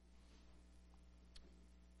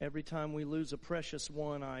Every time we lose a precious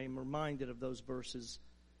one, I am reminded of those verses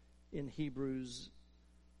in Hebrews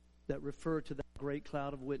that refer to that great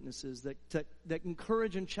cloud of witnesses that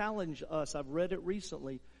encourage and challenge us. I've read it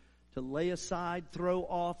recently, to lay aside, throw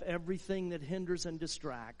off everything that hinders and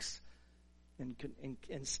distracts, and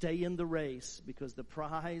stay in the race, because the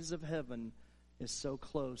prize of heaven is so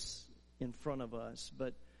close in front of us.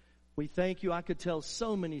 But we thank you. I could tell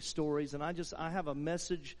so many stories, and I have a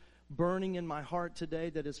message burning in my heart today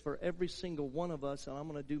that is for every single one of us, and I'm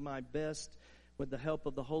going to do my best with the help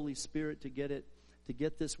of the Holy Spirit to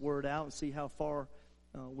get this word out and see how far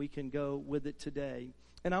we can go with it today.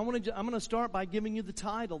 And I'm going to start by giving you the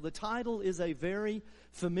title. The title is a very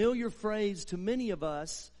familiar phrase to many of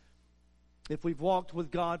us if we've walked with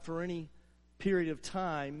God for any period of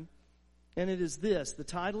time. And it is this. The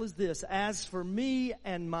title is this: As for me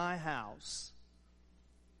and my house.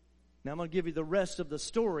 Now I'm going to give you the rest of the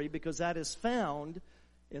story, because that is found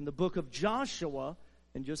in the book of Joshua.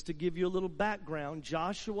 And just to give you a little background,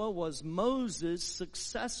 Joshua was Moses'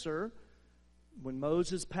 successor. When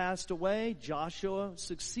Moses passed away, Joshua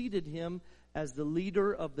succeeded him as the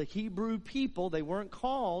leader of the Hebrew people. They weren't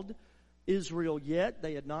called Israel yet.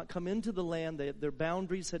 They had not come into the land. Their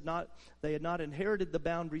boundaries they had not inherited the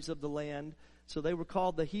boundaries of the land. So they were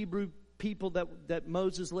called the Hebrew people that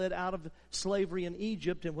Moses led out of slavery in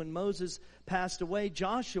Egypt. And when Moses passed away,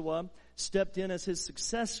 Joshua stepped in as his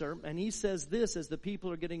successor. And he says this as the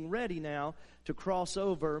people are getting ready now to cross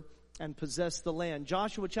over and possess the land.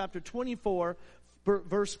 Joshua chapter 24,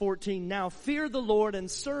 verse 14. Now fear the Lord and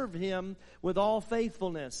serve him with all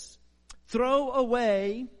faithfulness. Throw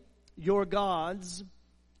away your gods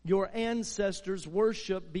your ancestors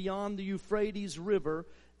worship beyond the Euphrates River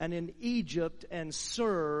and in Egypt, and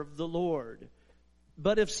serve the Lord.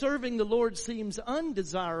 But if serving the Lord seems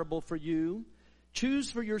undesirable for you, choose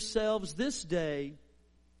for yourselves this day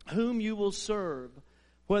whom you will serve,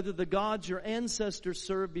 whether the gods your ancestors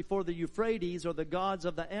served before the Euphrates or the gods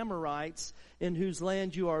of the Amorites in whose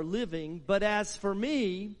land you are living. But as for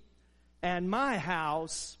me and my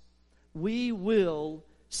house, we will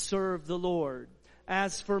serve the Lord.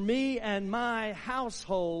 As for me and my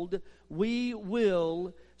household, we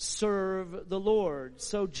will serve the Lord.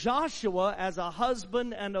 So Joshua, as a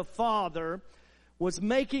husband and a father, was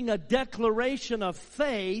making a declaration of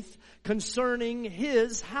faith concerning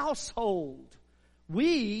his household.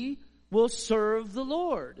 We will serve the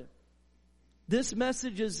Lord. This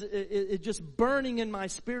message is just burning in my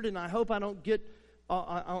spirit, and I hope I don't get,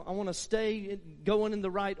 I want to stay going in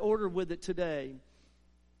the right order with it today.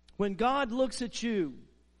 When God looks at you,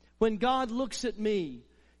 when God looks at me,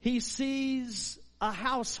 He sees a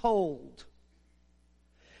household.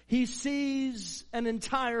 He sees an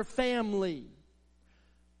entire family,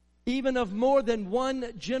 even of more than one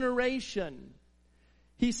generation.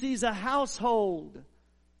 He sees a household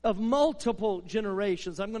of multiple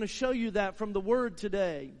generations. I'm going to show you that from the Word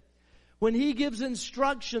today. When He gives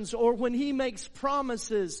instructions or when He makes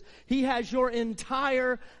promises, He has your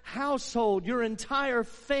entire household, your entire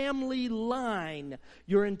family line,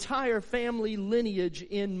 your entire family lineage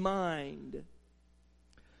in mind.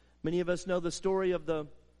 Many of us know the story of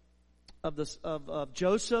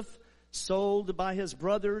Joseph, sold by his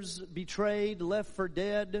brothers, betrayed, left for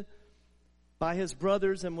dead by his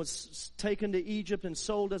brothers, and was taken to Egypt and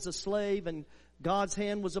sold as a slave. And God's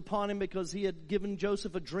hand was upon him because He had given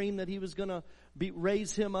Joseph a dream that He was going to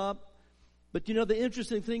raise him up. But you know, the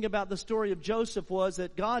interesting thing about the story of Joseph was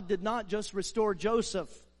that God did not just restore Joseph.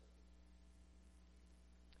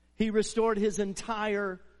 He restored his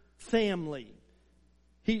entire family.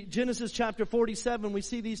 Genesis chapter 47, we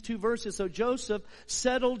see these two verses. So Joseph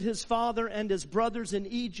settled his father and his brothers in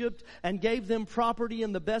Egypt and gave them property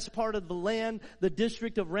in the best part of the land, the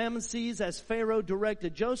district of Ramesses, as Pharaoh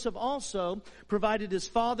directed. Joseph also provided his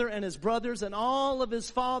father and his brothers and all of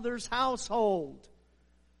his father's household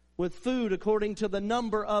with food according to the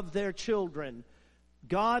number of their children.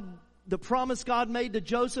 The promise God made to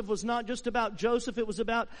Joseph was not just about Joseph, it was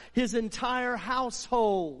about his entire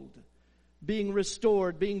household being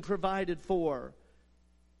restored, being provided for.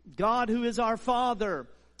 God, who is our Father,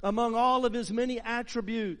 among all of His many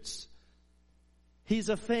attributes, He's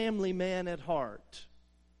a family man at heart.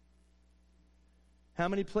 How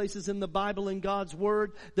many places in the Bible, in God's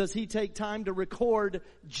Word, does He take time to record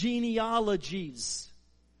genealogies,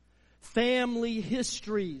 family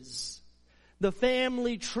histories, the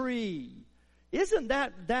family tree? Isn't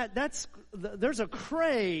that's there's a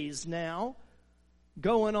craze now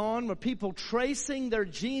going on where people tracing their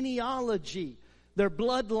genealogy, their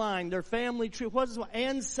bloodline, their family tree. What is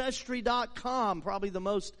Ancestry.com, probably the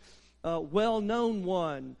most well-known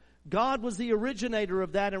one, God was the originator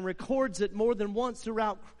of that and records it more than once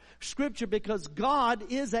throughout Scripture because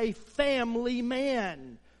God is a family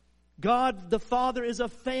man. God the Father is a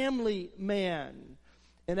family man.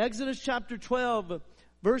 In Exodus chapter 12,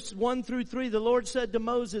 verse 1 through 3, the Lord said to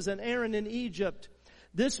Moses and Aaron in Egypt,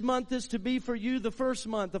 "This month is to be for you the first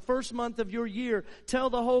month of your year. Tell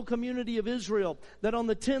the whole community of Israel that on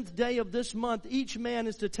the 10th day of this month, each man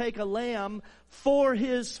is to take a lamb for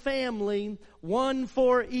his family, one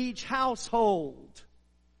for each household."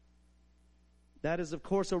 That is, of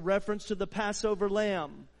course, a reference to the Passover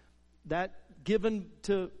lamb that given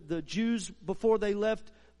to the Jews before they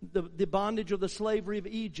left the bondage or the slavery of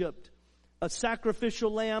Egypt. A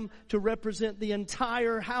sacrificial lamb to represent the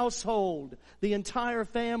entire household, the entire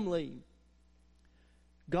family.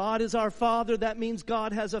 God is our Father. That means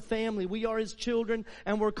God has a family. We are His children,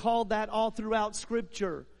 and we're called that all throughout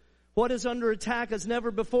Scripture. What is under attack as never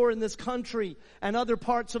before in this country and other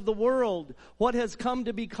parts of the world? What has come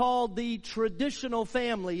to be called the traditional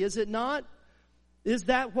family, is it not? Is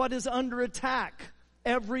that what is under attack?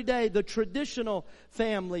 Every day, the traditional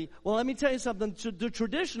family. Well, let me tell you something. The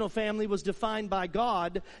traditional family was defined by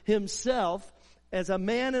God Himself as a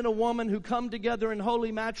man and a woman who come together in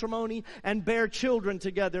holy matrimony and bear children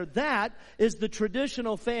together. That is the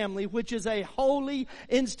traditional family, which is a holy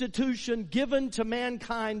institution given to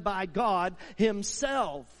mankind by God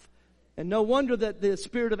Himself. And no wonder that the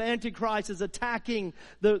spirit of Antichrist is attacking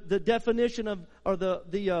the definition of, or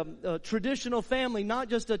the traditional family, not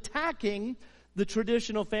just attacking the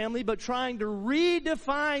traditional family, but trying to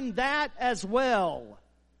redefine that as well.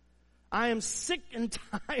 I am sick and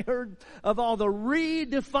tired of all the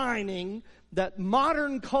redefining that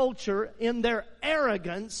modern culture, in their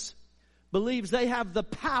arrogance, believes they have the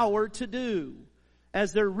power to do,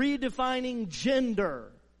 as they're redefining gender,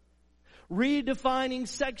 redefining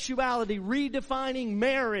sexuality, redefining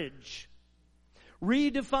marriage,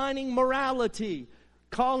 redefining morality,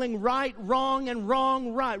 calling right wrong and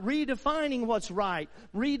wrong right, redefining what's right,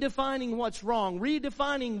 redefining what's wrong,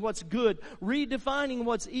 redefining what's good, redefining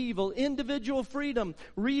what's evil, individual freedom,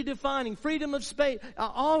 redefining freedom of space,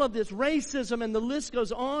 all of this, racism, and the list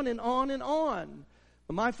goes on and on and on.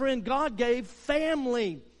 But my friend, God gave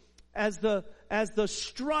family as the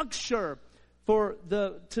structure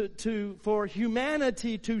for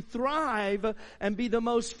humanity to thrive and be the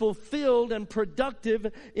most fulfilled and productive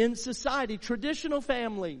in society. Traditional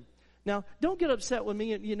family. Now, don't get upset with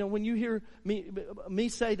me, when you hear me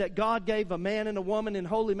say that God gave a man and a woman in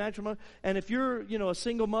holy matrimony, and if you're, a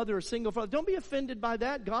single mother or single father, don't be offended by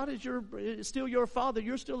that. God is still your father.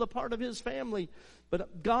 You're still a part of His family.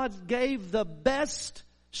 But God gave the best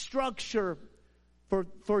structure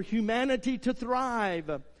for humanity to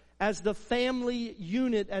thrive as the family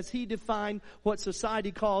unit, as He defined what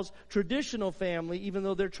society calls traditional family, even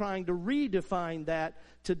though they're trying to redefine that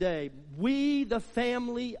today. We, the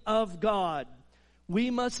family of God,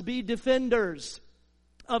 we must be defenders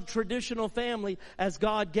of traditional family as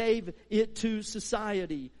God gave it to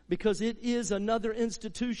society, because it is another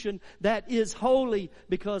institution that is holy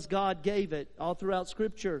because God gave it. All throughout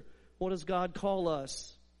Scripture, what does God call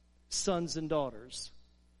us? Sons and daughters.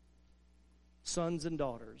 Sons and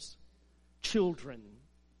daughters. Children.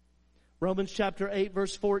 Romans chapter 8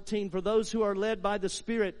 verse 14, for those who are led by the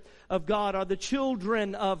Spirit of God are the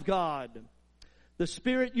children of God. The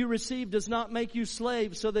Spirit you receive does not make you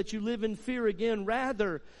slaves so that you live in fear again.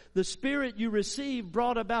 Rather, the Spirit you receive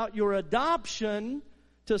brought about your adoption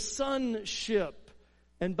to sonship.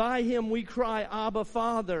 And by Him we cry, Abba,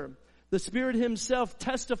 Father. The Spirit Himself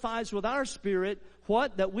testifies with our spirit,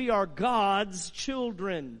 what? That we are God's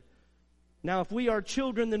children. Now, if we are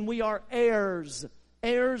children, then we are heirs,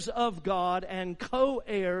 heirs of God and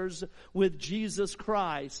co-heirs with Jesus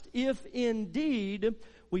Christ, if indeed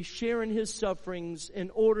we share in His sufferings in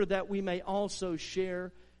order that we may also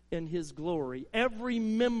share in His glory. Every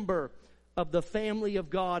member of the family of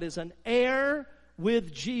God is an heir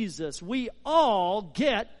with Jesus. We all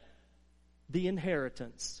get the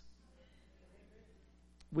inheritance.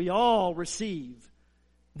 We all receive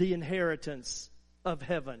the inheritance of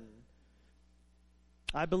heaven.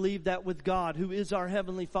 I believe that with God, who is our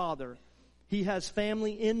Heavenly Father, He has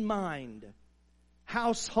family in mind,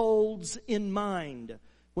 households in mind,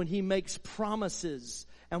 when He makes promises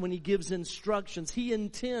and when He gives instructions. He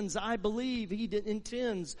intends, I believe He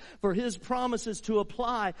intends for His promises to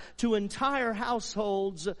apply to entire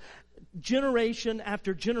households, generation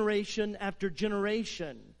after generation after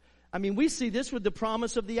generation. I mean, we see this with the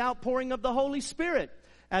promise of the outpouring of the Holy Spirit.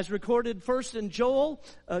 as recorded first in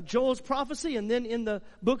Joel's prophecy, and then in the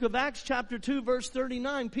book of Acts chapter 2 verse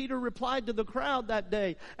 39, Peter replied to the crowd that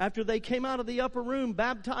day after they came out of the upper room,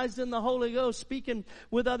 baptized in the Holy Ghost, speaking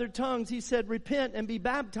with other tongues. He said, repent and be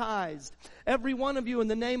baptized, every one of you, in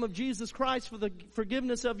the name of Jesus Christ for the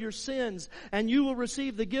forgiveness of your sins, and you will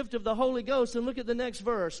receive the gift of the Holy Ghost. And look at the next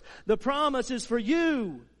verse. The promise is for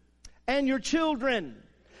you and your children,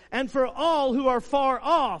 and for all who are far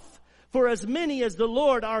off, for as many as the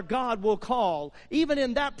Lord our God will call. Even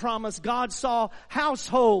in that promise, God saw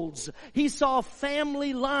households. He saw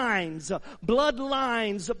family lines,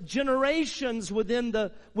 bloodlines, generations within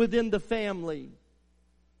the family.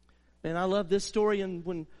 And I love this story. And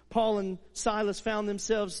when Paul and Silas found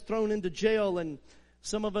themselves thrown into jail, and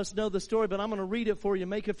some of us know the story, but I'm going to read it for you,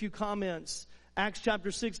 make a few comments. Acts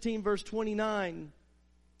chapter 16, verse 29.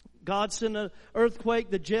 God sent an earthquake.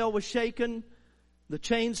 The jail was shaken. The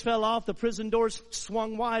chains fell off. The prison doors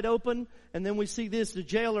swung wide open. And then we see this. The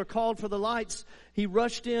jailer called for the lights. He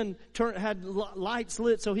rushed in, had lights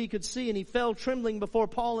lit so he could see, and he fell trembling before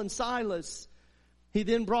Paul and Silas. He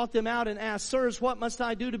then brought them out and asked, sirs, what must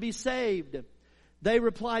I do to be saved? They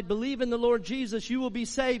replied, believe in the Lord Jesus. You will be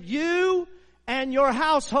saved, you and your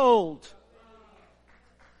household.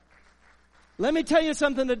 Let me tell you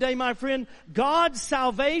something today, my friend. God's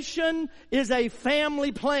salvation is a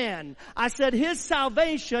family plan. I said His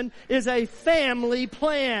salvation is a family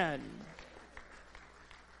plan.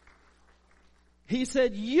 He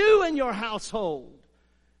said, you and your household.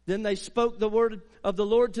 Then they spoke the word of the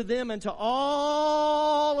Lord to them and to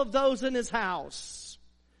all of those in His house.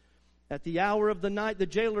 At the hour of the night, the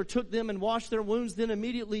jailer took them and washed their wounds. Then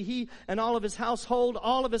immediately he and all of his household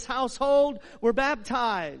were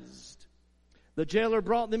baptized. The jailer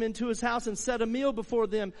brought them into his house and set a meal before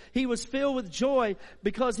them. He was filled with joy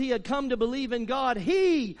because he had come to believe in God,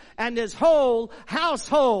 he and his whole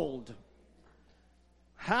household.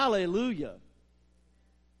 Hallelujah.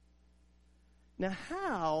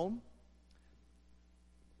 Now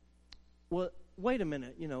well, wait a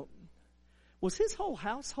minute, was his whole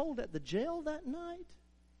household at the jail that night?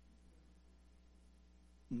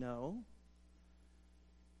 No.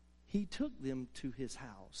 He took them to his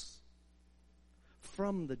house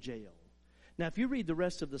from the jail. Now, if you read the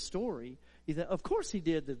rest of the story, you think, of course he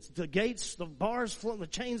did. The gates, the bars, the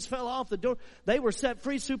chains fell off the door. They were set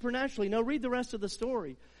free supernaturally. No, read the rest of the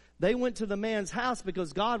story. They went to the man's house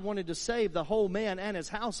because God wanted to save the whole man and his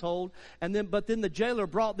household. But then the jailer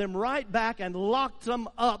brought them right back and locked them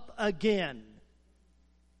up again.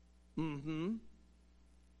 And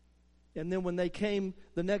then when they came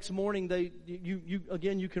the next morning,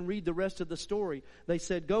 you can read the rest of the story. They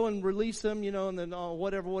said, go and release them, and then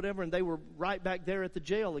whatever. And they were right back there at the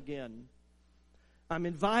jail again. I'm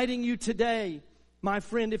inviting you today, my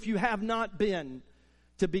friend, if you have not been,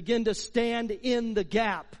 to begin to stand in the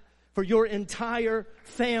gap for your entire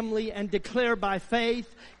family and declare by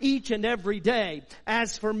faith each and every day,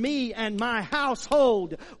 as for me and my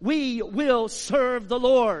household, we will serve the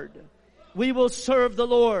Lord. We will serve the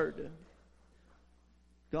Lord.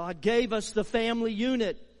 God gave us the family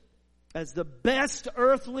unit as the best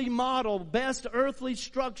earthly model, best earthly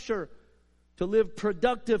structure to live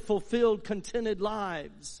productive, fulfilled, contented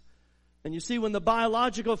lives. And you see, when the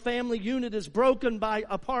biological family unit is broken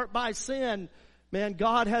apart by sin, man,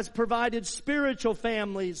 God has provided spiritual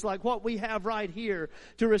families like what we have right here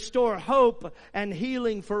to restore hope and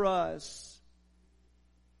healing for us.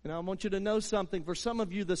 And I want you to know something. For some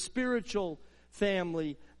of you, the spiritual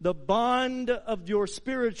family, the bond of your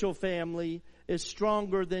spiritual family is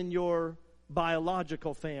stronger than your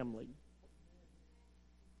biological family.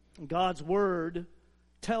 God's Word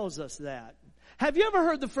tells us that. Have you ever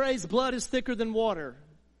heard the phrase, blood is thicker than water?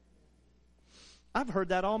 I've heard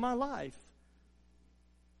that all my life.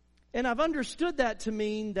 And I've understood that to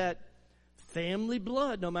mean that family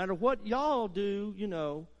blood, no matter what y'all do,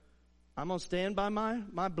 I'm going to stand by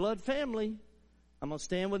my blood family. I'm going to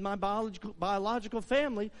stand with my biological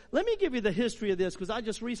family. Let me give you the history of this because I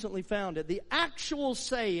just recently found it. The actual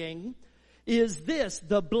saying is this: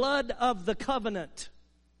 the blood of the covenant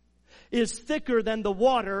is thicker than the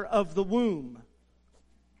water of the womb.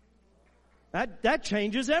 That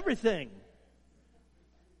changes everything.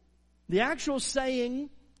 The actual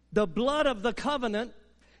saying, the blood of the covenant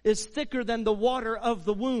is thicker than the water of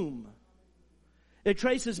the womb. It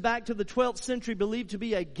traces back to the 12th century, believed to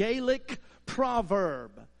be a Gaelic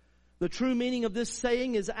proverb. The true meaning of this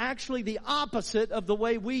saying is actually the opposite of the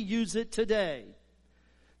way we use it today.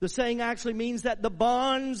 The saying actually means that the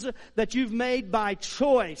bonds that you've made by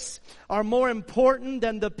choice are more important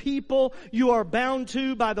than the people you are bound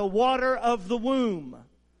to by the water of the womb.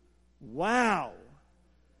 Wow.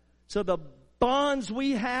 So the bonds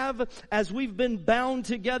we have as we've been bound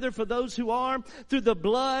together for those who are through the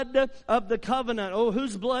blood of the covenant. Oh,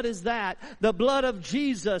 whose blood is that? The blood of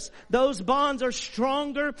Jesus. Those bonds are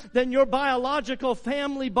stronger than your biological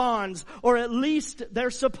family bonds, or at least they're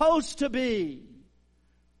supposed to be.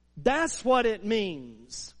 That's what it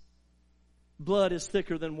means. Blood is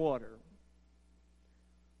thicker than water.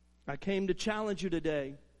 I came to challenge you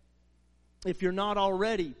today. If you're not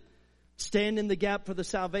already, stand in the gap for the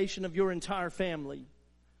salvation of your entire family.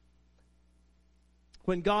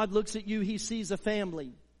 When God looks at you, He sees a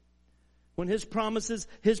family. When His promises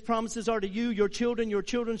are to you, your children, your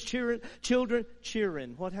children's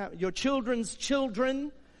children. What happened? Your children's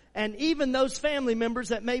children, and even those family members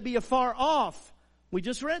that may be afar off. We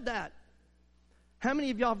just read that. How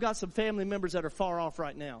many of y'all have got some family members that are far off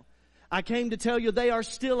right now? I came to tell you they are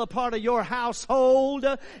still a part of your household.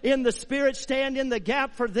 In the Spirit, stand in the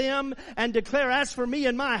gap for them and declare, as for me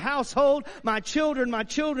and my household, my children, my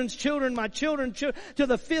children's children, my children, to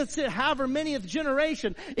the fifth, however manyth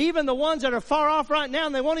generation, even the ones that are far off right now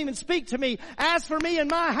and they won't even speak to me. As for me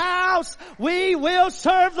and my house, we will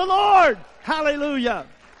serve the Lord. Hallelujah.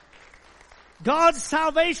 God's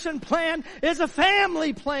salvation plan is a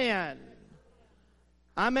family plan.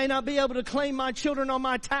 I may not be able to claim my children on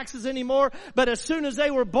my taxes anymore, but as soon as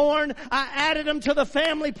they were born, I added them to the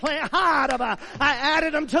family plan. I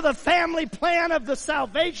added them to the family plan of the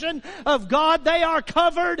salvation of God. They are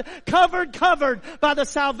covered by the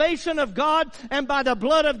salvation of God and by the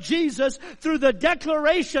blood of Jesus through the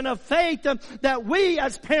declaration of faith that we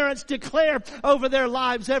as parents declare over their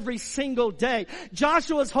lives every single day.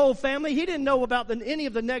 Joshua's whole family, he didn't know about any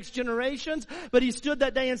of the next generations, but he stood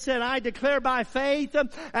that day and said, I declare by faith,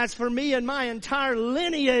 as for me and my entire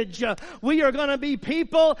lineage, we are going to be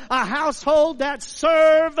people, a household that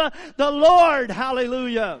serve the Lord.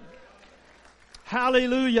 Hallelujah.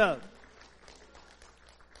 Hallelujah.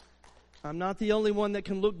 I'm not the only one that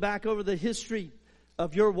can look back over the history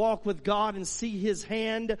of your walk with God and see His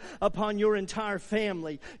hand upon your entire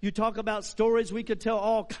family. You talk about stories, we could tell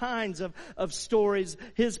all kinds of stories.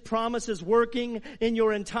 His promise is working in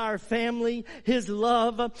your entire family. His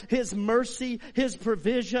love, His mercy, His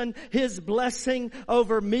provision, His blessing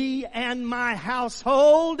over me and my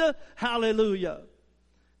household. Hallelujah.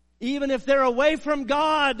 Even if they're away from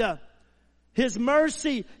God, His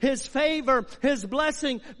mercy, His favor, His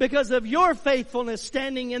blessing, because of your faithfulness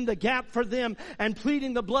standing in the gap for them and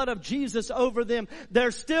pleading the blood of Jesus over them.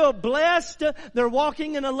 They're still blessed. They're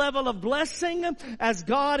walking in a level of blessing as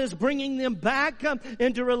God is bringing them back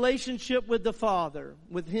into relationship with the Father,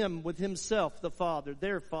 with Him, with Himself, the Father,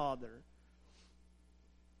 their Father.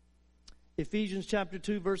 Ephesians chapter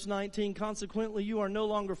 2 verse 19, consequently you are no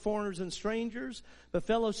longer foreigners and strangers, but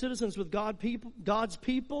fellow citizens with God's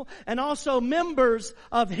people, and also members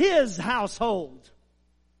of His household,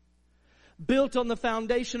 built on the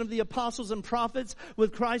foundation of the apostles and prophets,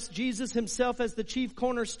 with Christ Jesus Himself as the chief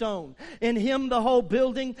cornerstone. In Him the whole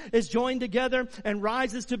building is joined together and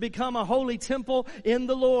rises to become a holy temple in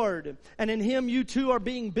the Lord. And in Him you two are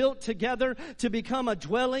being built together to become a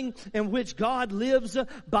dwelling in which God lives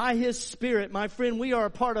by His Spirit. My friend, we are a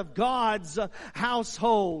part of God's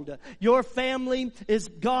household. Your family is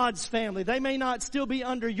God's family. They may not still be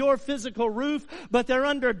under your physical roof, but they're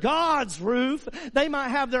under God's roof. They might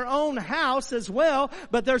have their own house as well,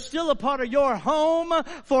 but they're still a part of your home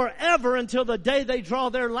forever until the day they draw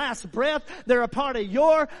their last breath. They're a part of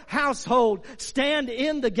your household. Stand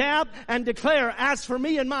in the gap and declare, as for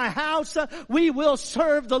me and my house, we will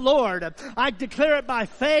serve the Lord. I declare it by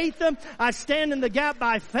faith. I stand in the gap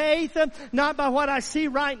by faith, not by what I see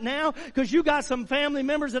right now, because you got some family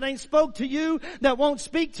members that ain't spoke to you, that won't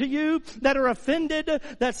speak to you, that are offended,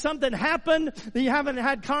 that something happened, that you haven't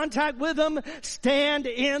had contact with them. Stand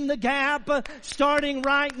in the gap, starting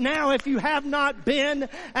right now if you have not been,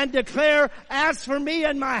 and declare, as for me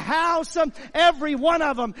and my house, every one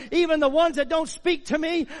of them, even the ones that don't speak to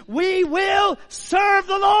me, we will serve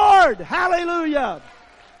the Lord. Hallelujah.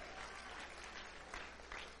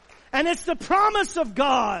 And it's the promise of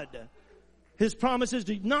God. His promise is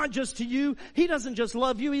not just to you. He doesn't just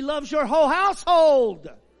love you. He loves your whole household.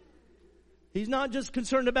 He's not just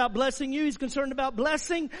concerned about blessing you. He's concerned about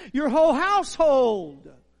blessing your whole household.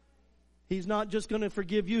 He's not just going to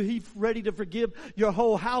forgive you. He's ready to forgive your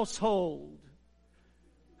whole household.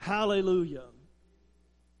 Hallelujah.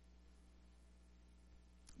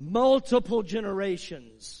 Multiple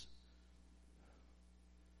generations.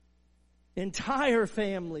 Entire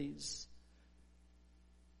families.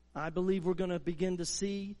 I believe we're going to begin to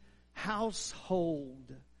see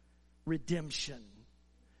household redemption.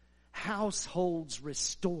 Households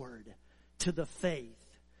restored to the faith.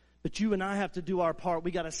 But you and I have to do our part.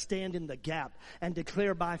 We got to stand in the gap and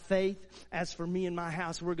declare by faith, as for me and my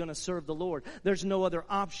house, we're going to serve the Lord. There's no other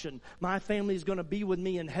option. My family is going to be with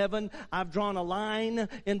me in heaven. I've drawn a line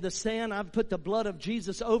in the sand. I've put the blood of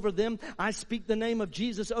Jesus over them. I speak the name of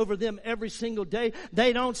Jesus over them every single day.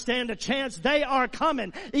 They don't stand a chance. They are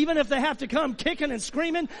coming. Even if they have to come kicking and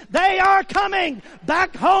screaming, they are coming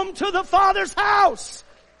back home to the Father's house.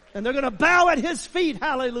 And they're going to bow at His feet.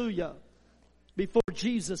 Hallelujah. Before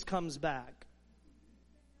Jesus comes back.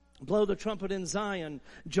 Blow the trumpet in Zion,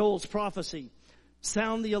 Joel's prophecy.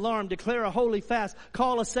 Sound the alarm, declare a holy fast,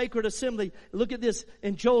 call a sacred assembly. Look at this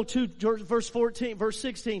in Joel 2, verse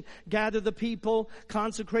 16. Gather the people,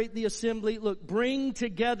 consecrate the assembly. Look, bring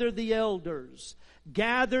together the elders,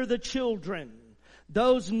 gather the children,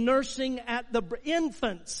 those nursing at the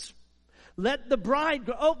infants. Let the bride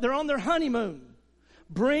go. Oh, they're on their honeymoon.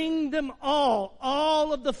 Bring them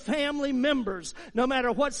all of the family members, no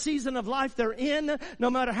matter what season of life they're in, no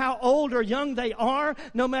matter how old or young they are,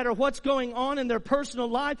 no matter what's going on in their personal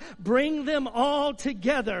life, bring them all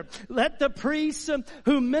together. Let the priests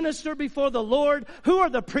who minister before the Lord, who are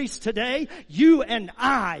the priests today? You and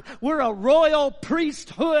I. We're a royal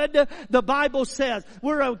priesthood, the Bible says.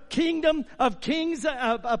 We're a kingdom of kings,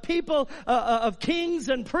 a people of kings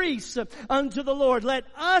and priests unto the Lord. Let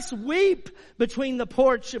us weep between the porch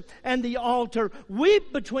and the altar.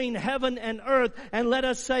 Weep between heaven and earth, and let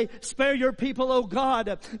us say, spare your people, O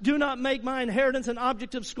God. Do not make my inheritance an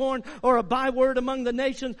object of scorn or a byword among the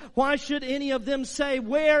nations. Why should any of them say,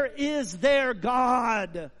 where is their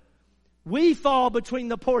God? We fall between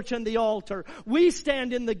the porch and the altar. We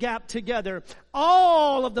stand in the gap together.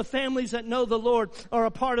 All of the families that know the Lord are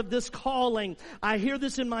a part of this calling. I hear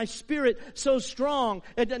this in my spirit so strong.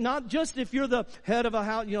 And not just if you're the head of a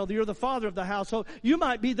house, you're the father of the household. You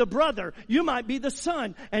might be the brother. You might be the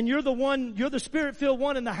son. And you're the spirit-filled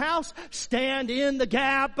one in the house. Stand in the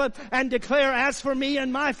gap and declare, as for me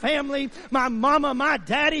and my family, my mama, my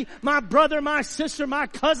daddy, my brother, my sister, my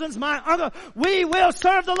cousins, my uncle, we will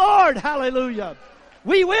serve the Lord. Hallelujah.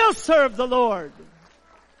 We will serve the Lord.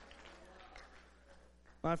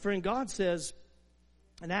 My friend, God says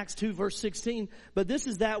in Acts 2 verse 16, but this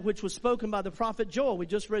is that which was spoken by the prophet Joel. We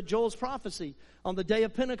just read Joel's prophecy on the day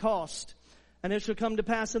of Pentecost. And it shall come to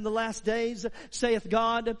pass in the last days, saith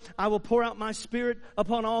God, I will pour out my spirit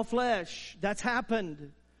upon all flesh. That's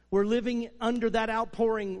happened. We're living under that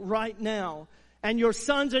outpouring right now. And your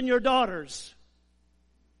sons and your daughters.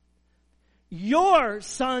 Your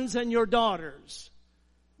sons and your daughters.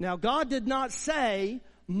 Now, God did not say,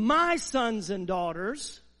 my sons and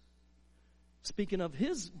daughters. Speaking of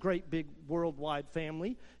His great big worldwide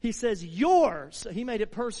family, He says yours. He made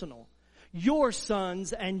it personal. Your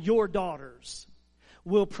sons and your daughters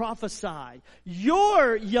will prophesy.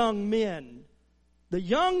 Your young men, the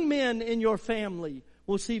young men in your family,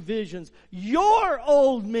 will see visions. Your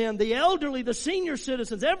old men, the elderly, the senior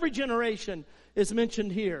citizens, every generation is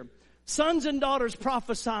mentioned here. Sons and daughters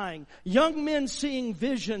prophesying. Young men seeing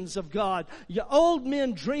visions of God. Old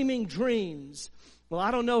men dreaming dreams. Well, I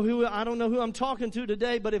don't know who I'm talking to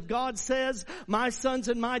today, but if God says my sons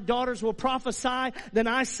and my daughters will prophesy, then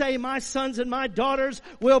I say my sons and my daughters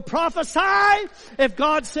will prophesy. If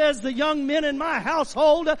God says the young men in my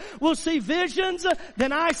household will see visions,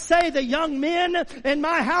 then I say the young men in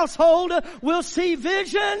my household will see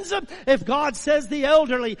visions. If God says the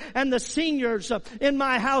elderly and the seniors in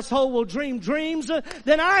my household will dream dreams,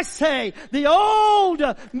 then I say the old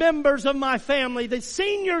members of my family, the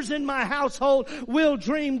seniors in my household will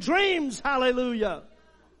dream dreams. Hallelujah.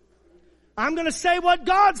 I'm going to say what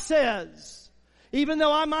God says. Even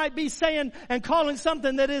though I might be saying and calling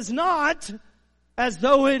something that is not as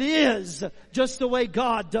though it is, just the way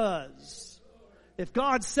God does. If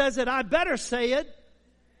God says it, I better say it.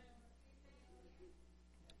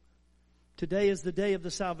 Today is the day of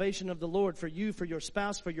the salvation of the Lord for you, for your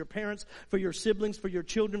spouse, for your parents, for your siblings, for your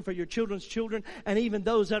children, for your children's children, and even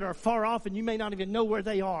those that are far off and you may not even know where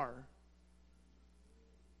they are.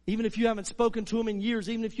 Even if you haven't spoken to him in years,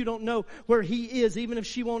 even if you don't know where he is, even if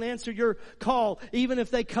she won't answer your call, even if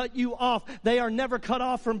they cut you off, they are never cut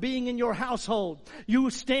off from being in your household. You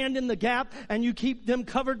stand in the gap and you keep them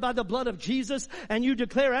covered by the blood of Jesus, and you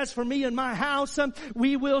declare, as for me and my house,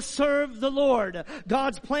 we will serve the Lord.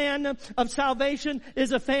 God's plan of salvation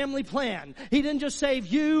is a family plan. He didn't just save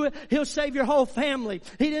you, He'll save your whole family.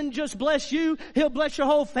 He didn't just bless you, He'll bless your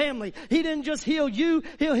whole family. He didn't just heal you,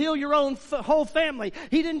 He'll heal your own whole family.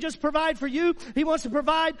 He didn't didn't just provide for you. He wants to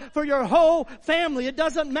provide for your whole family. It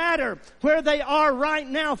doesn't matter where they are right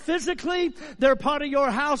now physically. They're part of your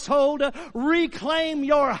household. Reclaim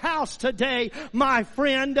your house today, my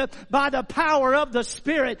friend, by the power of the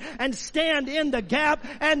Spirit, and stand in the gap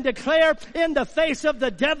and declare in the face of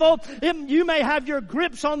the devil. You may have your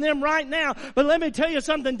grips on them right now, but let me tell you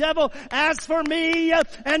something, devil. As for me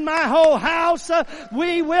and my whole house,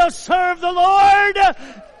 we will serve the Lord.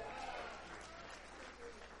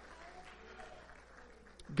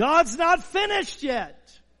 God's not finished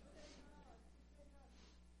yet.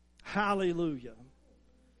 Hallelujah.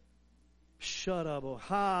 Shut up.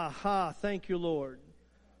 Ha, ha. Thank you, Lord.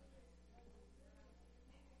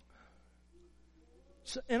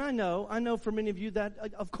 So, and I know for many of you that,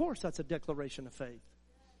 of course, that's a declaration of faith.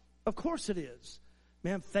 Of course it is.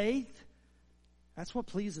 Man, faith, that's what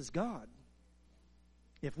pleases God.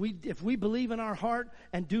 If we believe in our heart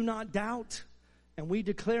and do not doubt, and we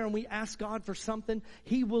declare and we ask God for something,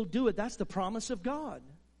 He will do it. That's the promise of God.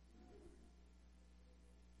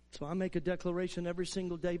 So I make a declaration every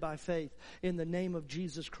single day by faith in the name of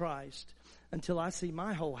Jesus Christ until I see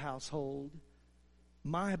my whole household,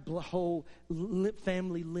 my whole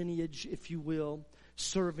family lineage, if you will,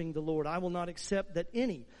 serving the Lord. I will not accept that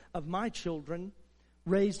any of my children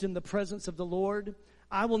raised in the presence of the Lord,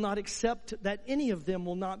 I will not accept that any of them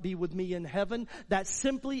will not be with me in heaven. That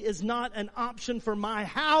simply is not an option for my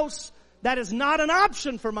house. That is not an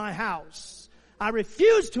option for my house. I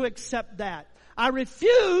refuse to accept that. I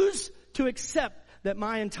refuse to accept that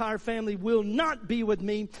my entire family will not be with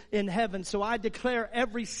me in heaven. So I declare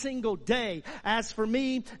every single day, as for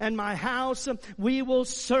me and my house, we will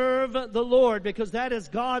serve the Lord, because that is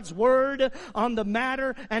God's word on the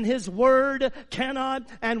matter, and His word cannot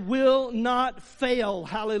and will not fail.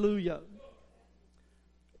 Hallelujah.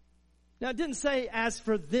 Now it didn't say, as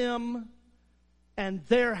for them and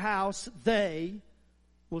their house, they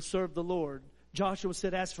will serve the Lord. Joshua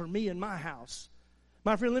said, as for me and my house.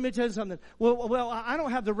 My friend, let me tell you something. Well, I don't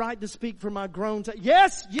have the right to speak for my grown children.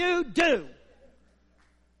 Yes, you do.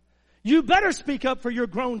 You better speak up for your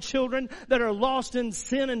grown children that are lost in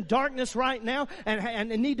sin and darkness right now and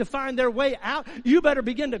need to find their way out. You better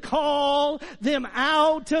begin to call them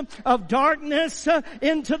out of darkness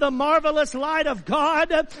into the marvelous light of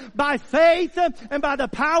God by faith and by the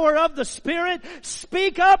power of the Spirit.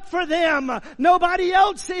 Speak up for them. Nobody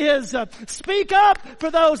else is. Speak up for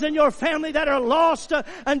those in your family that are lost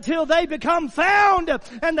until they become found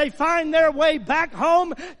and they find their way back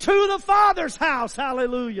home to the Father's house.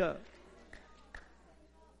 Hallelujah.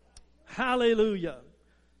 Hallelujah.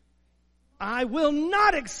 I will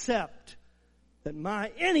not accept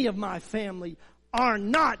that any of my family are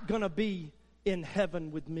not going to be in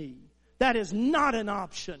heaven with me. That is not an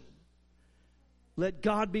option. Let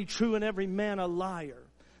God be true and every man a liar.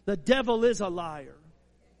 The devil is a liar.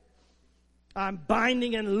 I'm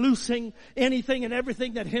binding and loosing anything and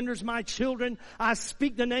everything that hinders my children. I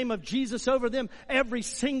speak the name of Jesus over them every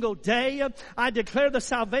single day. I declare the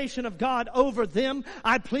salvation of God over them.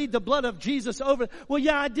 I plead the blood of Jesus over. Well,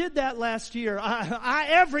 yeah, I did that last year. I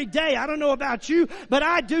every day. I don't know about you, but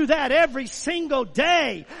I do that every single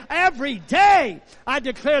day. Every day I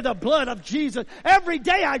declare the blood of Jesus. Every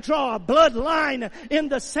day I draw a blood line in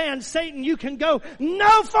the sand. Satan, you can go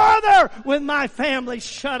no further with my family.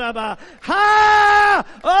 Shut up.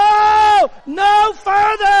 Oh, no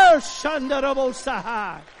further.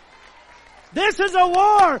 Shandarabosahai. This is a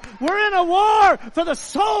war. We're in a war for the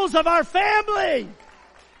souls of our family.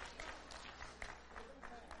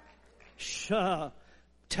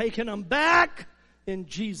 Taking them back in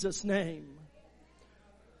Jesus' name.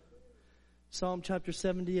 Psalm chapter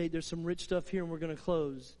 78. There's some rich stuff here and we're going to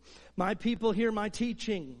close. My people hear my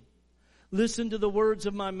teaching. Listen to the words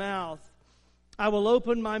of my mouth. I will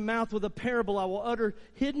open my mouth with a parable. I will utter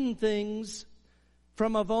hidden things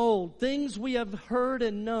from of old. Things we have heard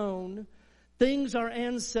and known. Things our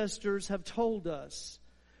ancestors have told us.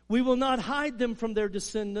 We will not hide them from their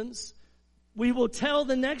descendants. We will tell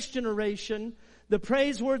the next generation the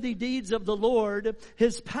praiseworthy deeds of the Lord,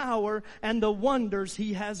 His power, and the wonders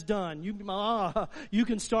He has done. You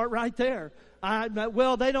can start right there.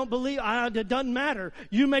 Well, they don't believe. It doesn't matter.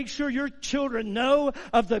 You make sure your children know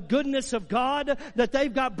of the goodness of God, that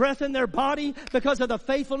they've got breath in their body because of the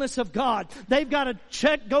faithfulness of God. They've got a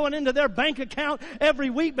check going into their bank account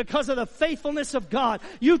every week because of the faithfulness of God.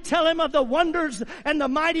 You tell them of the wonders and the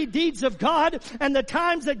mighty deeds of God and the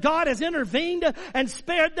times that God has intervened and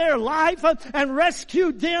spared their life and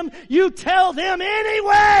rescued them. You tell them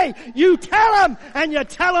anyway. You tell them and you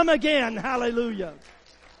tell them again. Hallelujah.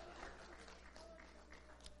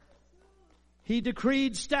 He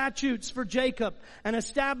decreed statutes for Jacob and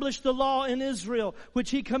established the law in Israel, which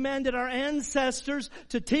he commanded our ancestors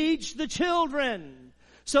to teach the children,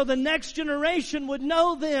 so the next generation would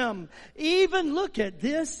know them. Even, look at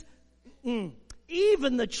this,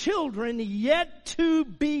 even the children yet to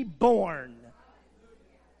be born.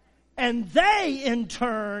 And they, in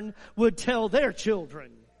turn, would tell their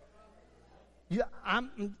children.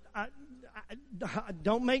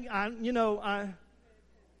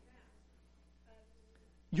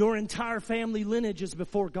 Your entire family lineage is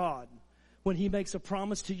before God when He makes a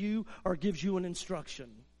promise to you or gives you an instruction.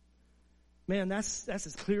 Man, that's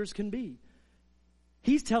as clear as can be.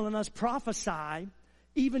 He's telling us prophesy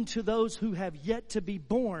even to those who have yet to be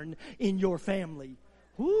born in your family.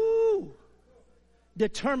 Woo!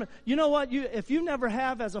 Determine. You know what? If you never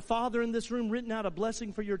have, as a father in this room, written out a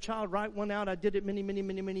blessing for your child, write one out. I did it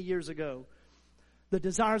many years ago. The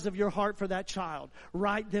desires of your heart for that child.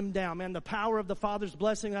 Write them down. Man, the power of the Father's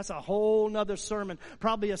blessing, that's a whole nother sermon.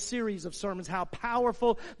 Probably a series of sermons. How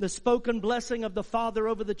powerful the spoken blessing of the Father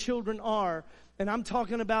over the children are. And I'm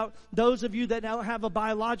talking about those of you that don't have a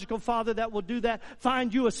biological father that will do that.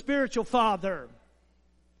 Find you a spiritual father.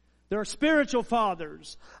 There are spiritual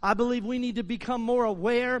fathers. I believe we need to become more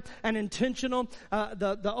aware and intentional.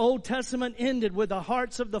 The Old Testament ended with the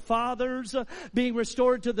hearts of the fathers being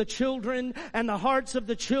restored to the children and the hearts of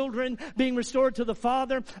the children being restored to the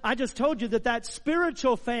Father. I just told you that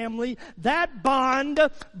spiritual family, that bond,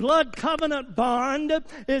 blood covenant bond,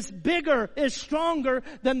 is bigger, is stronger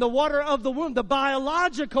than the water of the womb, the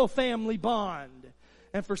biological family bond.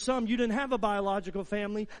 And for some, you didn't have a biological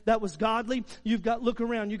family that was godly. Look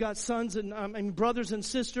around. You got sons and brothers and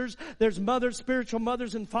sisters. There's mothers, spiritual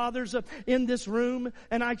mothers and fathers in this room.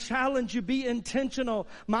 And I challenge you, be intentional.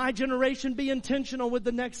 My generation, be intentional with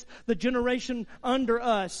the generation under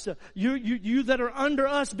us. You that are under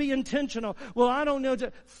us, be intentional. Well, I don't know.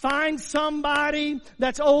 Find somebody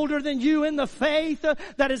that's older than you in the faith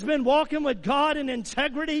that has been walking with God in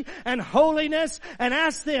integrity and holiness, and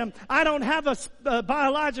ask them, I don't have a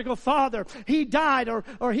biological father. He died,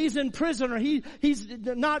 or he's in prison, or he's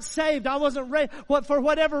not saved. I wasn't raised. For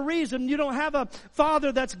whatever reason, you don't have a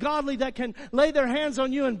father that's godly that can lay their hands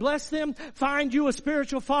on you and bless them. Find you a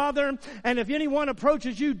spiritual father. And if anyone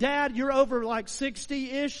approaches you, Dad, you're over like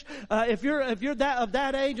 60-ish. If you're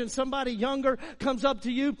that age, and somebody younger comes up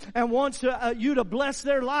to you and wants you to bless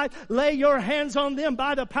their life, lay your hands on them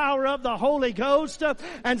by the power of the Holy Ghost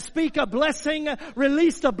and speak a blessing.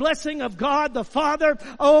 Release the blessing of God the Father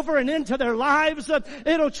over and into their lives.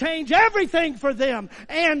 It'll change everything for them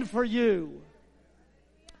and for you.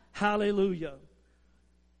 Hallelujah.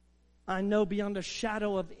 I know beyond a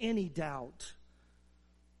shadow of any doubt,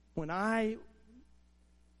 when I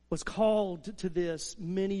was called to this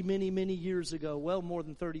many years ago, well more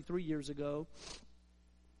than 33 years ago,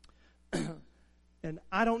 and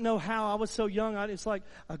I don't know how, I was so young, it's like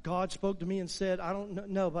God spoke to me and said, I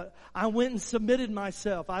don't know, but I went and submitted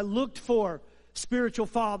myself. I looked for spiritual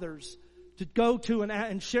fathers to go to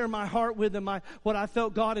and share my heart with them, what I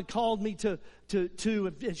felt God had called me to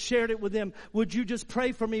and shared it with them. Would you just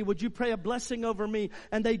pray for me? Would you pray a blessing over me?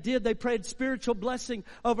 And they did. They prayed spiritual blessing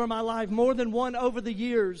over my life, more than one over the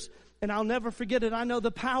years. And I'll never forget it. I know the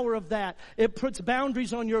power of that. It puts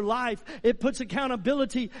boundaries on your life. It puts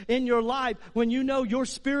accountability in your life. When you know your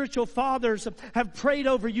spiritual fathers have prayed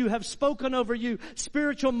over you, have spoken over you,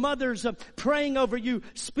 spiritual mothers praying over you,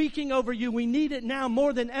 speaking over you. We need it now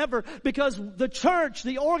more than ever, because the church,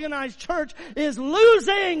 the organized church, is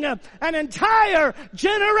losing an entire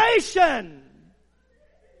generation.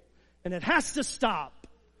 And it has to stop.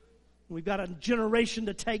 We've got a generation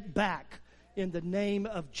to take back. In the name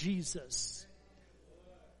of Jesus.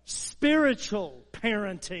 Spiritual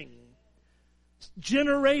parenting.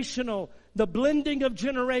 Generational. The blending of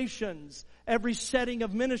generations. Every setting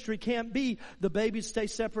of ministry can't be the babies stay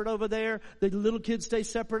separate over there, the little kids stay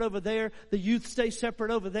separate over there, the youth stay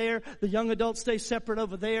separate over there, the young adults stay separate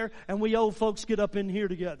over there, and we old folks get up in here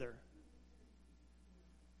together.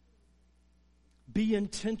 Be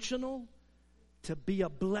intentional to be a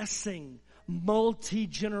blessing.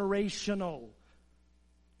 Multi-generational.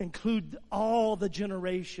 Include all the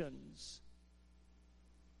generations.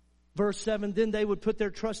 Verse 7, then they would put their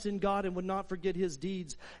trust in God and would not forget His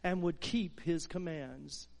deeds and would keep His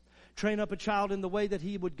commands. Train up a child in the way that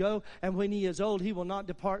he would go, and when he is old, he will not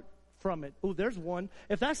depart from it. Oh, there's one.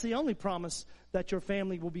 If that's the only promise that your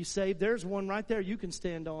family will be saved, there's one right there you can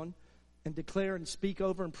stand on and declare and speak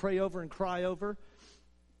over and pray over and cry over.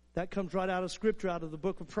 That comes right out of Scripture, out of the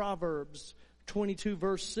book of Proverbs 22,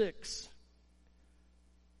 verse 6.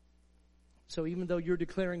 So even though you're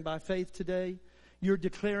declaring by faith today, You're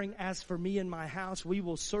declaring, as for me and my house, we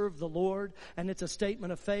will serve the Lord. And it's a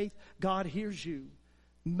statement of faith. God hears you.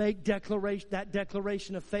 Make that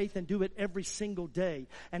declaration of faith and do it every single day.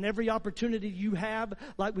 And every opportunity you have,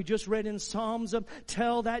 like we just read in Psalms,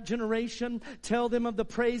 tell that generation, tell them of the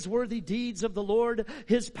praiseworthy deeds of the Lord,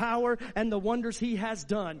 His power, and the wonders He has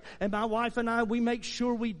done. And my wife and I, we make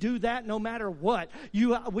sure we do that no matter what.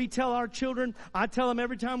 We tell our children, I tell them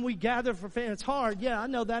every time we gather for family, it's hard. Yeah, I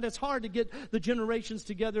know that. It's hard to get the generations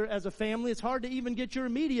together as a family. It's hard to even get your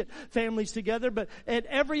immediate families together. But at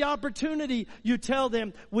every opportunity, you tell them,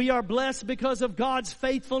 we are blessed because of God's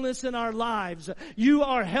faithfulness in our lives. You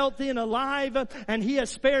are healthy and alive, and He has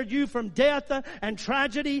spared you from death and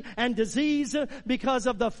tragedy and disease because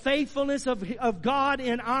of the faithfulness of God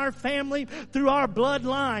in our family through our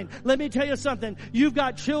bloodline. Let me tell you something. You've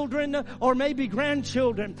got children or maybe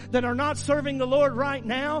grandchildren that are not serving the Lord right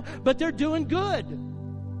now, but they're doing good.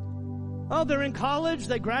 Oh, they're in college,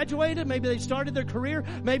 they graduated, maybe they started their career,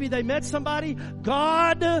 maybe they met somebody.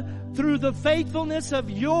 God, through the faithfulness of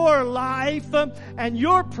your life and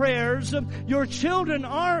your prayers, your children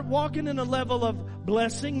are walking in a level of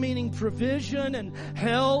blessing, meaning provision and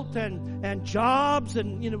health and jobs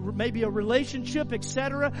and, maybe a relationship,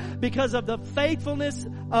 etc. Because of the faithfulness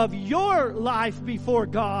of your life before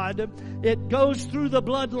God, it goes through the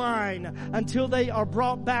bloodline until they are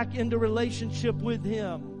brought back into relationship with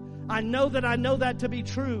Him. I know that to be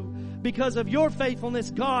true. Because of your faithfulness,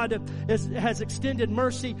 God has extended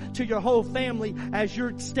mercy to your whole family as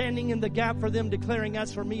you're standing in the gap for them, declaring,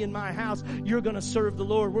 as for me and my house, you're going to serve the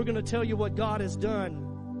Lord. We're going to tell you what God has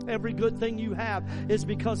done. Every good thing you have is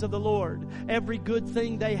because of the Lord. Every good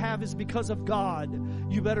thing they have is because of God.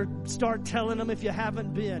 You better start telling them if you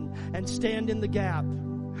haven't been, and stand in the gap.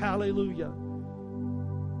 Hallelujah.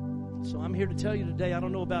 So I'm here to tell you today, I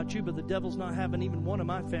don't know about you, but the devil's not having even one of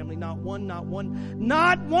my family. Not one.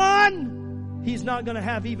 He's not going to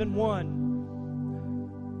have even one.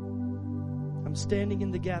 I'm standing in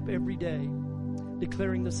the gap every day,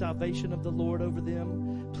 declaring the salvation of the Lord over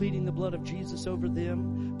them, pleading the blood of Jesus over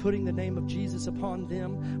them, putting the name of Jesus upon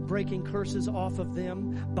them, breaking curses off of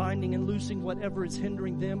them, binding and loosing whatever is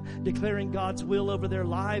hindering them, declaring God's will over their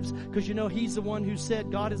lives. Because He's the one who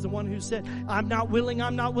said, God is the one who said, I'm not willing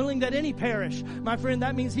that any perish. My friend,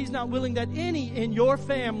 that means He's not willing that any in your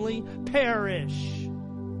family perish.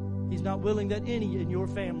 He's not willing that any in your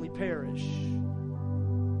family perish.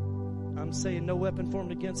 I'm saying no weapon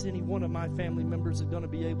formed against any one of my family members is going to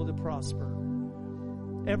be able to prosper.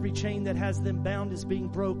 Every chain that has them bound is being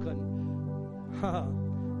broken.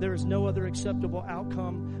 There is no other acceptable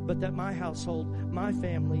outcome but that my household, my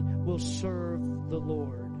family, will serve the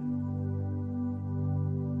Lord.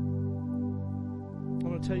 I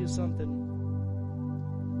want to tell you something.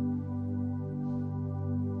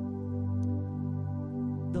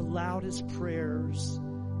 The loudest prayers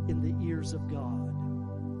in the ears of God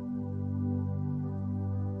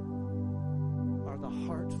are the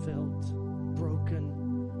heartfelt, broken,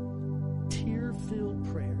 tear-filled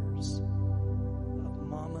prayers of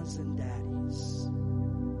mamas and daddies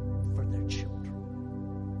for their children.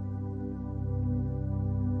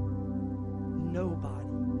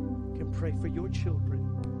 Nobody can pray for your children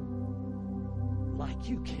like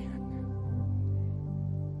you can.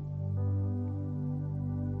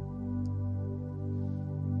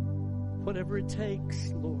 Whatever it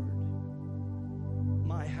takes, Lord,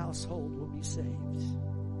 my household will be saved.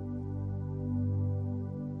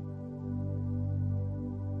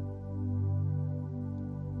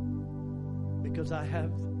 Because I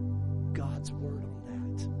have God's word on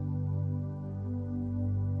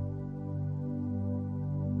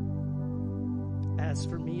that. As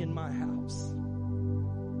for me and my house,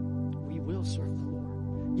 we will serve the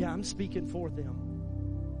Lord. Yeah, I'm speaking for them.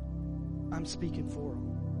 I'm speaking for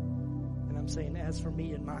them. And I'm saying, as for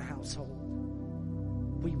me and my household,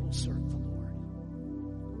 we will serve the Lord.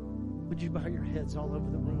 Would you bow your heads all over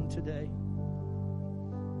the room today?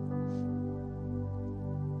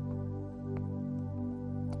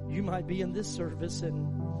 You might be in this service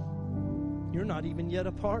and you're not even yet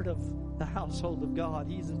a part of the household of God.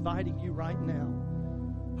 He's inviting you right now.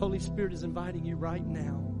 Holy Spirit is inviting you right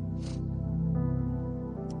now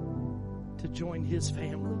to join His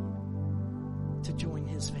family. To join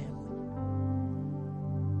His family.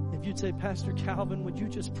 If you'd say, Pastor Calvin, would you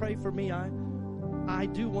just pray for me? I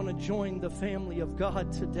do want to join the family of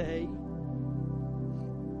God today.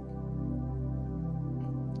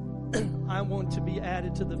 I want to be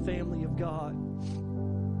added to the family of God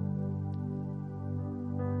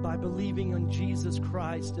by believing on Jesus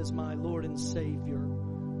Christ as my Lord and Savior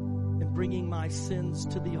and bringing my sins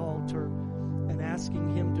to the altar and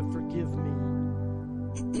asking Him to forgive me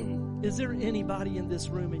Is there anybody in this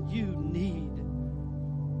room and you need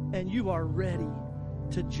and you are ready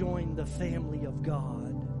to join the family of God?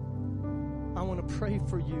 I want to pray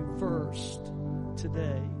for you first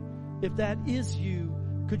today. If that is you,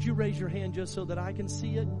 could you raise your hand just so that I can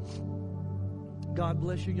see it? God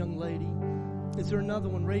bless you, young lady. Is there another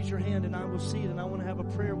one? Raise your hand and I will see it, and I want to have a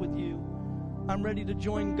prayer with you. I'm ready to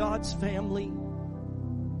join God's family.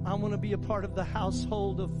 I want to be a part of the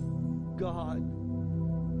household of God.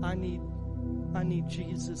 I need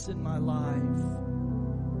Jesus in my life.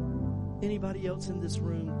 Anybody else in this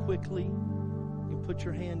room, quickly? You put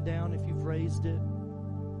your hand down if you've raised it.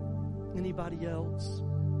 Anybody else?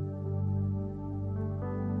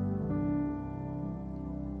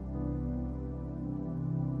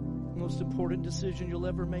 Most important decision you'll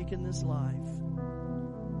ever make in this life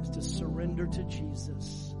is to surrender to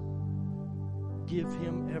Jesus. Give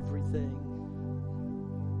him everything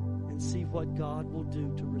and see what God will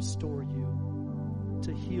do to restore you,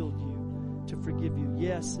 to heal you, to forgive you.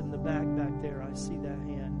 Yes, in the back there, I see that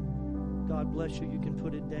hand. God bless you. You can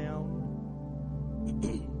put it down.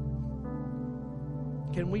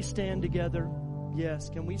 Can we stand together? Yes,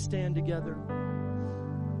 can we stand together?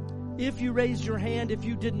 If you raised your hand, if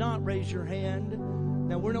you did not raise your hand,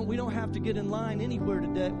 now we don't have to get in line anywhere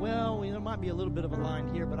today. Well, there might be a little bit of a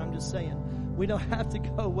line here, but I'm just saying, we don't have to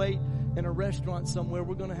go wait in a restaurant somewhere.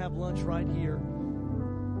 We're going to have lunch right here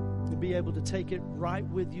to be able to take it right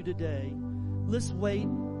with you today. Let's wait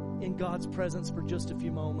in God's presence for just a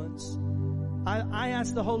few moments. I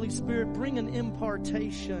ask the Holy Spirit, bring an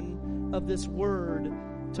impartation of this word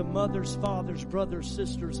to mothers, fathers, brothers,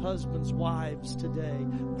 sisters, husbands, wives today,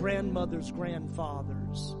 grandmothers,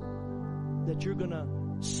 grandfathers, that you're going to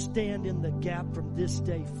stand in the gap from this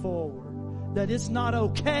day forward, that it's not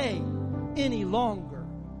okay any longer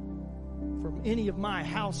for any of my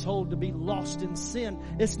household to be lost in sin.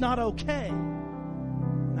 It's not okay.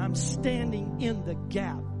 And I'm standing in the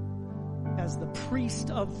gap as the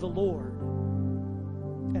priest of the Lord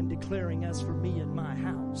and declaring, as for me and my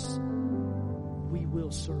house, we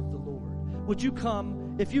will serve the Lord. Would you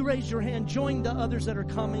come? If you raise your hand, join the others that are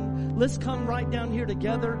coming. Let's come right down here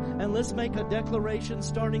together and let's make a declaration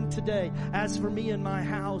starting today. As for me and my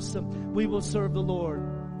house, we will serve the Lord.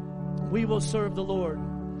 We will serve the Lord.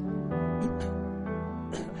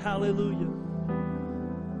 Hallelujah.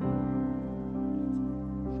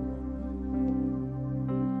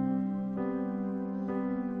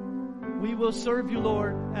 We will serve you,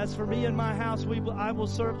 Lord. As for me and my house, I will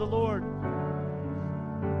serve the Lord.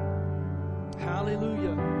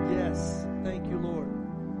 Hallelujah. Yes. Thank you, Lord.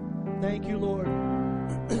 Thank you, Lord.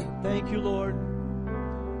 Thank you, Lord.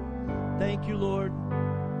 Thank you, Lord.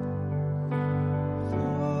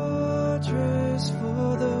 Fortress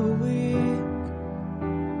for the weak,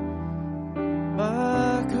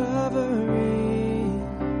 my covering.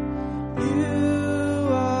 You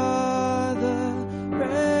are the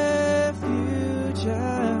refuge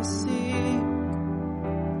I seek.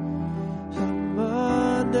 I'm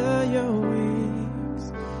under your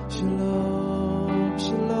wings. Shalom,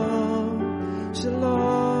 shalom,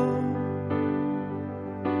 shalom.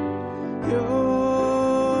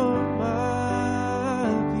 You're my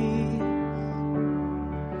peace.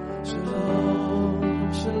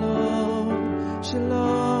 Shalom, shalom,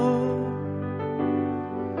 shalom.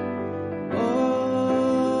 Over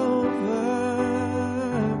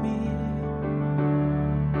me.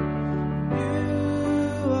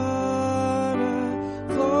 You are a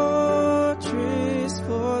fortress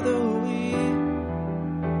for the weak.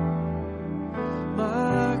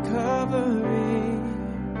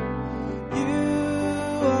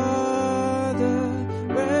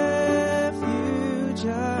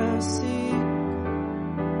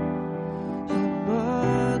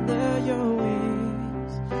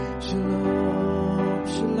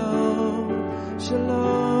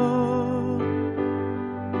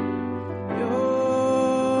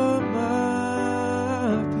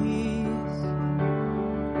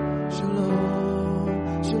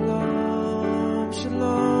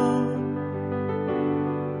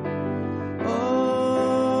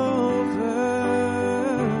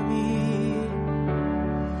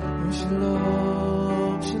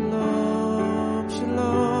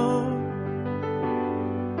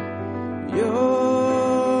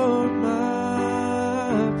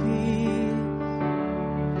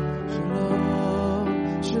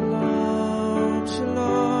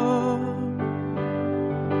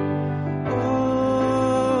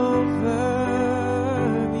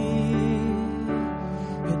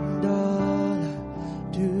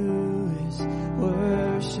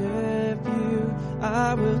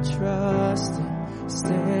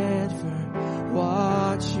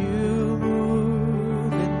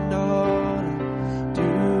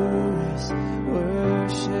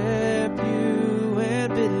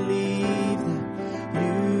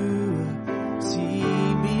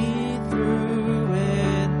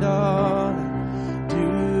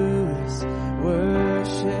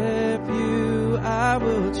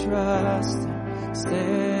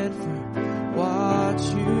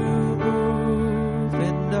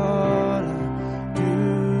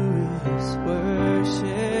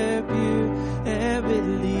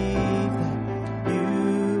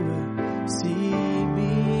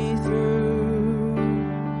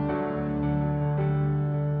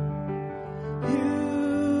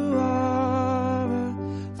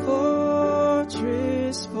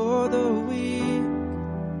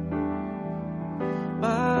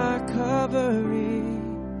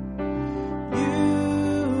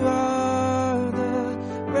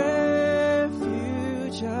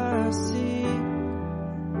 sing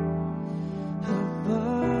I'm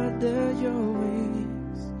under your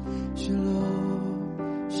wings.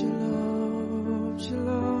 Shalom, shalom,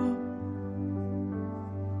 shalom.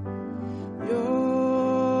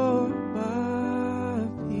 You're my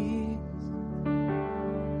peace.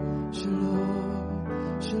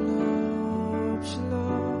 Shalom, shalom,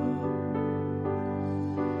 shalom.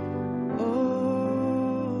 Over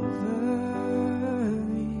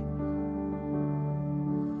me.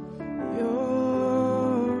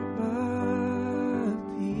 You're my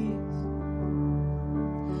peace.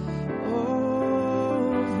 Over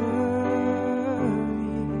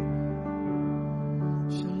me.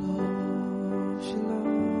 Shalom,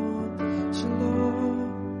 shalom, shalom.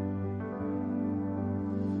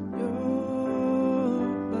 You're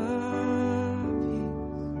my peace.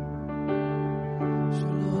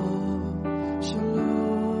 Shalom,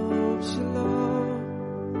 shalom, shalom.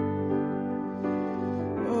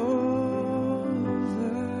 Over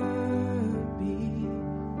me.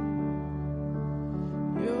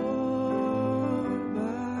 You're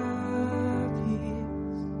my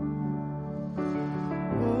peace.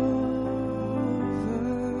 Over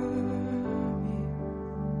me.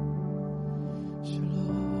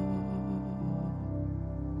 Shalom.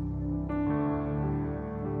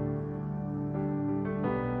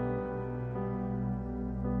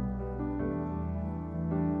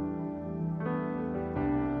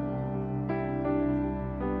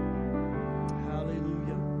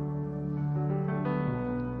 Hallelujah.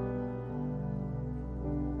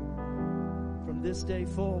 From this day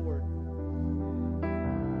forward,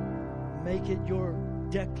 make it your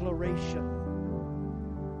declaration.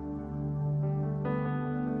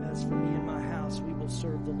 As for me and my house, we will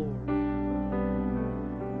serve the Lord.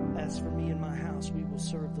 As for me and my house, we will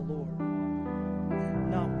serve the Lord.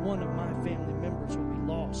 Not one of my family members will be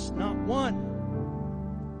lost. Not one.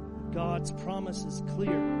 God's promise is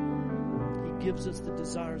clear. He gives us the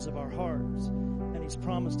desires of our hearts. And He's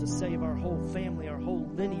promised to save our whole family, our whole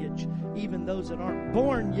lineage, even those that aren't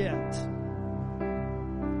born yet.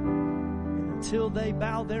 And until they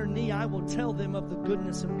bow their knee, I will tell them of the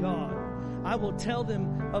goodness of God. I will tell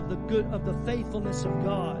them of the faithfulness of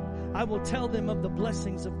God. I will tell them of the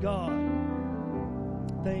blessings of God.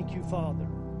 Thank you, Father.